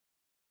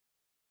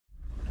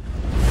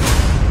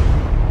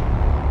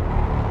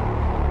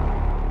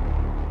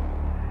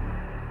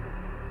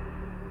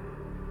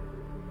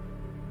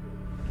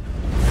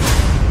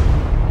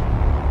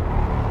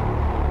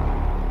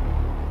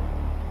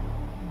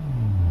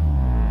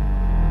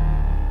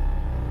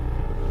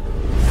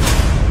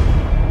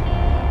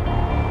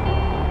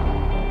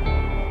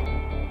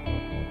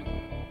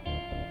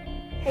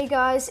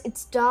guys,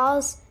 it's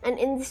Darsz, and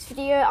in this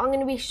video I'm going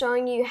to be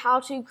showing you how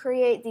to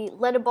create the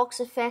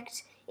letterbox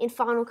effect in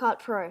Final Cut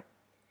Pro.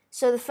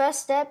 So the first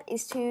step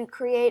is to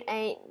create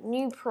a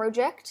new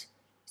project.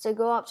 So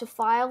go up to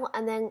File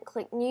and then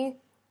click New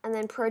and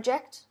then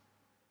Project.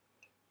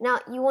 Now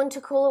you want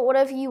to call it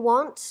whatever you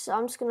want, so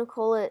I'm just going to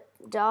call it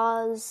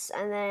Darsz,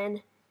 and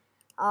then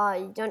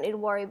you don't need to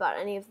worry about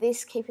any of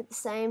this, keep it the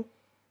same.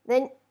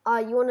 Then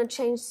you want to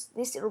change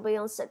this, it'll be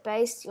on set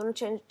base, you want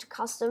to change it to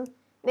custom.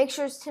 Make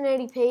sure it's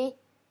 1080p,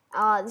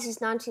 this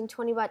is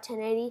 1920 by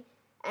 1080,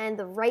 and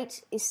the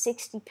rate is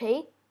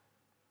 60p.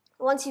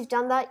 Once you've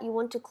done that, you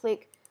want to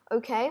click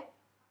OK.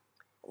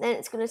 Then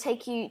it's going to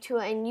take you to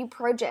a new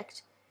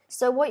project.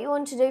 So what you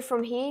want to do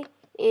from here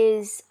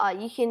is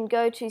you can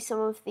go to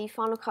some of the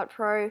Final Cut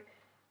Pro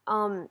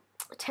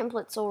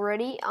templates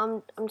already.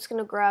 I'm just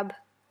going to grab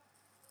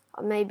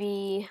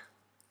maybe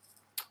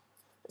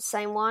the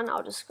same one.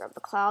 I'll just grab the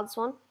clouds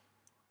one.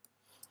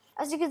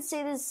 As you can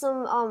see, there's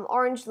some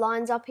orange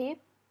lines up here.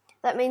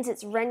 That means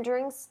it's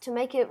renderings. To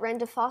make it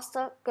render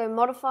faster, go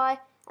Modify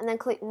and then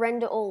click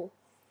Render All.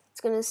 It's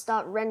going to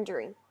start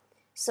rendering.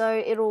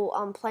 So it'll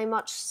play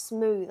much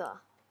smoother.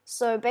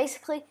 So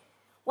basically,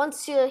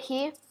 once you're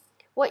here,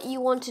 what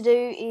you want to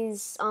do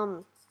is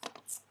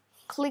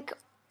click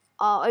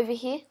over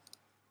here,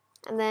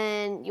 and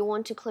then you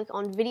want to click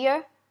on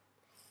Video.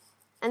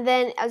 And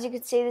then, as you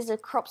can see, there's a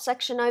crop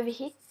section over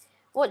here.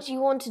 What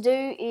you want to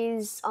do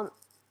is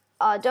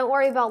don't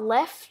worry about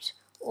left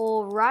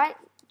or right,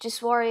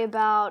 just worry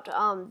about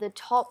the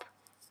top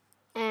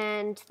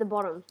and the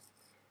bottom.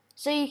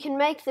 So you can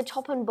make the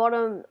top and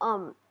bottom,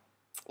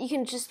 you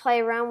can just play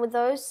around with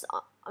those.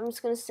 I'm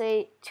just going to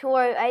say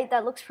 208,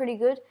 that looks pretty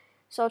good.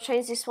 So I'll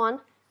change this one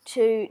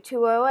to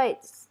 208,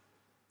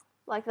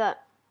 like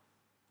that.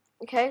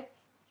 Okay,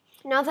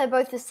 now they're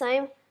both the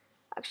same.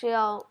 Actually,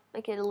 I'll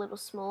make it a little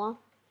smaller,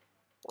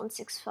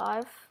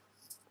 165,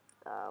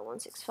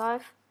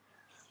 165.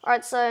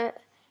 Alright, so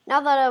now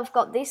that I've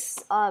got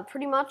this,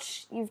 pretty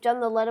much you've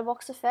done the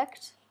letterbox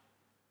effect,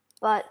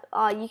 but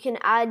you can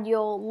add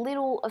your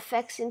little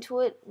effects into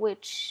it,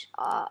 which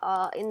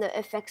are in the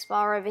effects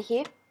bar over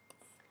here.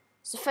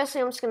 So firstly,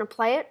 I'm just going to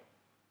play it.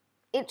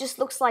 It just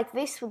looks like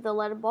this with the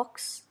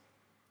letterbox.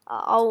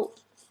 I'll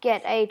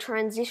get a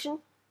transition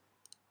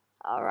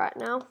right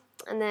now,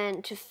 and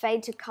then to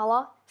fade to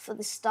color for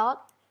the start.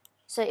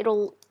 So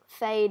it'll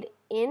fade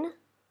in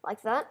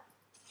like that.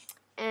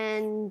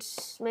 And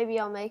maybe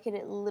I'll make it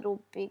a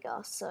little bigger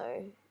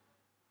so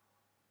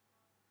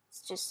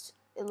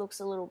it looks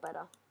a little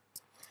better.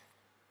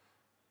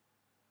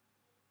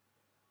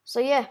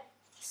 So yeah,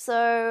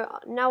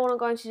 so now what I'm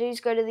going to do is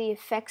go to the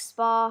effects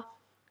bar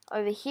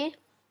over here,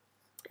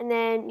 and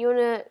then you want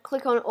to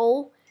click on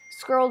all,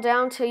 scroll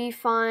down till you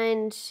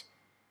find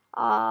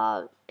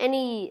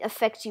any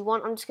effect you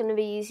want. I'm just going to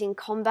be using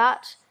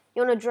combat.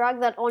 You want to drag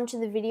that onto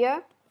the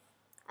video,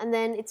 and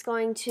then it's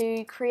going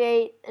to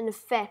create an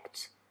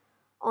effect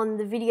on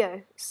the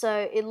video,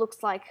 so it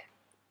looks like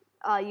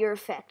your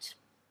effect.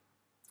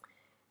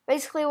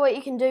 Basically what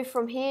you can do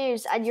from here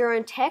is add your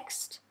own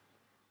text,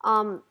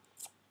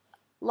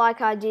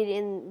 like I did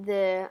in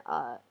the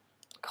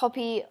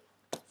copy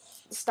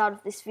start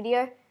of this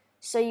video.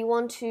 So you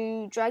want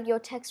to drag your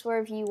text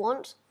wherever you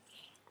want,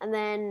 and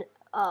then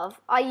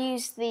I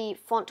use the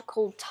font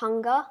called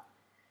Tunga,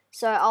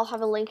 so I'll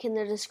have a link in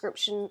the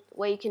description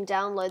where you can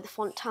download the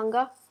font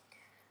Tunga.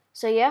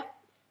 So yeah,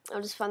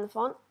 I'll just find the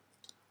font.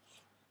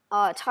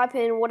 Type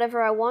in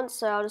whatever I want,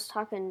 so I'll just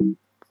type in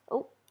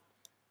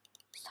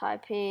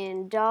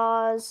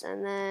Darsz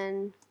and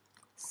then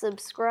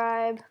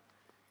subscribe,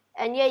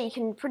 and yeah, you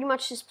can pretty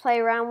much just play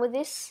around with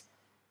this.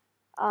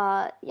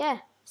 Yeah,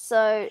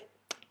 so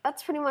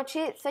that's pretty much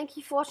it. Thank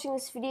you for watching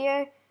this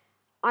video.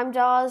 I'm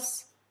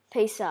Darsz.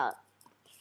 Peace out.